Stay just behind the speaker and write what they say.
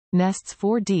Nests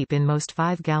 4 deep in most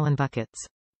 5-gallon buckets.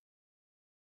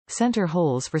 Center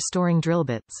holes for storing drill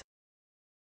bits.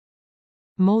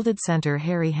 Molded center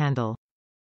hairy handle.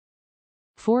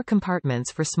 4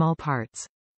 compartments for small parts.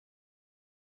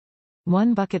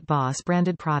 1 Bucket Boss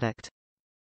branded product.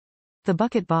 The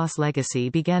Bucket Boss legacy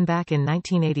began back in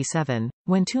 1987,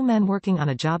 when 2 men working on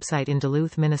a job site in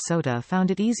Duluth, Minnesota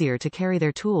found it easier to carry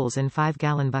their tools in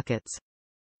 5-gallon buckets.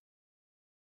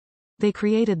 They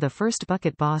created the first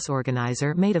Bucket Boss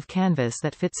organizer made of canvas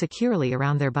that fit securely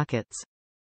around their buckets.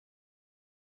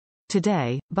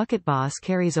 Today, Bucket Boss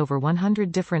carries over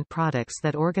 100 different products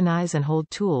that organize and hold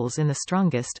tools in the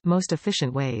strongest, most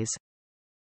efficient ways.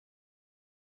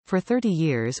 For 30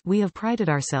 years, we have prided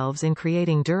ourselves in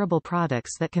creating durable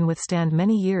products that can withstand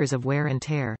many years of wear and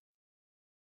tear.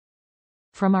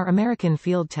 From our American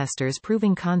field testers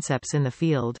proving concepts in the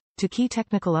field, to key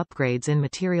technical upgrades in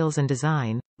materials and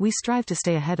design, we strive to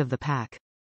stay ahead of the pack.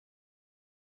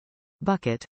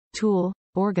 Bucket. Tool.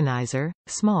 Organizer.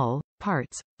 Small.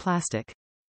 Parts. Plastic.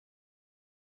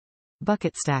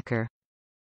 Bucket Stacker.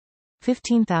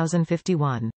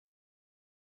 15051.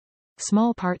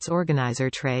 Small parts organizer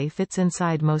tray fits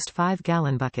inside most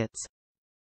 5-gallon buckets.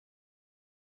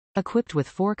 Equipped with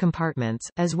 4 compartments,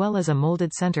 as well as a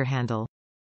molded center handle.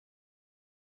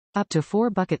 Up to 4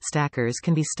 bucket stackers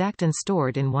can be stacked and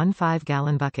stored in one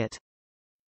 5-gallon bucket.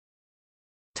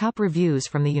 Top reviews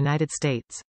from the United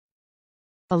States.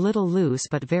 A little loose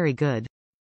but very good.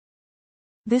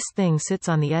 This thing sits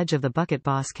on the edge of the Bucket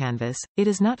Boss canvas, it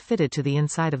is not fitted to the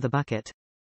inside of the bucket.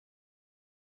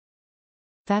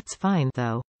 That's fine,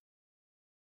 though.